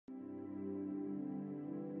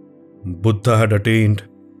Buddha had attained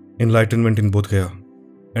enlightenment in Bodhgaya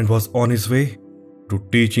and was on his way to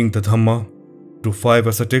teaching the Dhamma to 5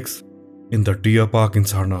 ascetics in the deer park in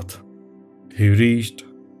Sarnath. He reached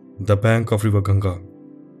the bank of river Ganga.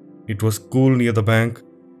 It was cool near the bank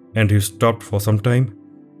and he stopped for some time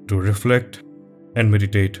to reflect and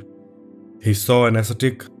meditate. He saw an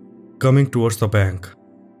ascetic coming towards the bank,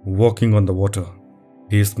 walking on the water.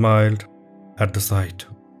 He smiled at the sight.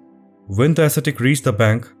 When the ascetic reached the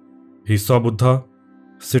bank, he saw Buddha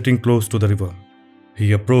sitting close to the river.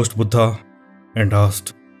 He approached Buddha and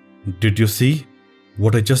asked, "Did you see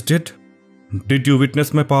what I just did? Did you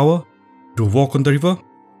witness my power to walk on the river?"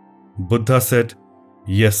 Buddha said,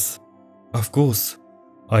 "Yes, of course.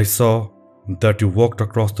 I saw that you walked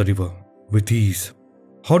across the river with ease.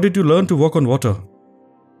 How did you learn to walk on water?"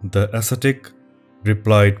 The ascetic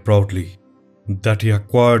replied proudly that he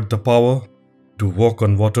acquired the power to walk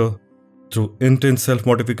on water through intense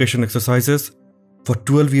self-mortification exercises for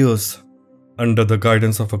 12 years under the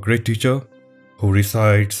guidance of a great teacher who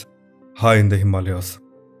resides high in the Himalayas.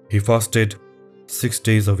 He fasted 6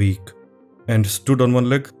 days a week and stood on one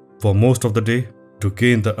leg for most of the day to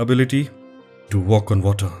gain the ability to walk on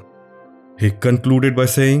water. He concluded by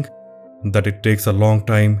saying that it takes a long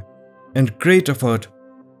time and great effort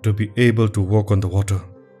to be able to walk on the water.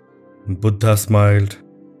 Buddha smiled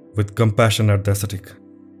with compassion at the ascetic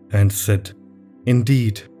and said,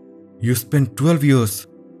 "Indeed, you spent 12 years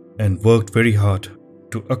and worked very hard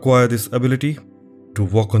to acquire this ability to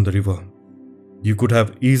walk on the river. You could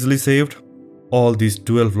have easily saved all these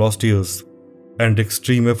 12 lost years and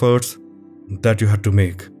extreme efforts that you had to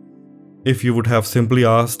make if you would have simply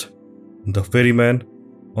asked the ferryman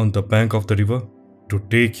on the bank of the river to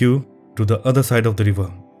take you to the other side of the river.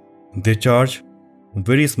 They charge a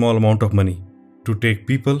very small amount of money to take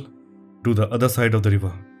people to the other side of the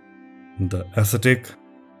river." The ascetic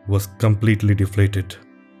was completely deflated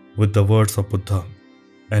with the words of Buddha,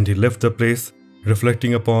 and he left the place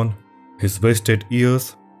reflecting upon his wasted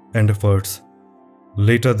years and efforts.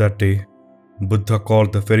 Later that day, Buddha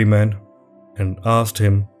called the ferryman and asked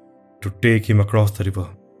him to take him across the river.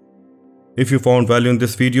 If you found value in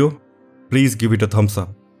this video, please give it a thumbs up.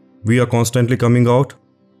 We are constantly coming out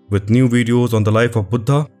with new videos on the life of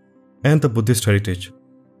Buddha and the Buddhist heritage.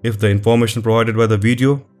 If the information provided by the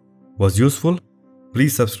video was useful,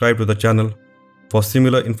 please subscribe to the channel for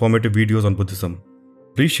similar informative videos on Buddhism.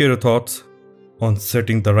 Please share your thoughts on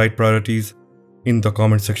setting the right priorities in the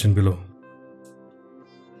comment section below.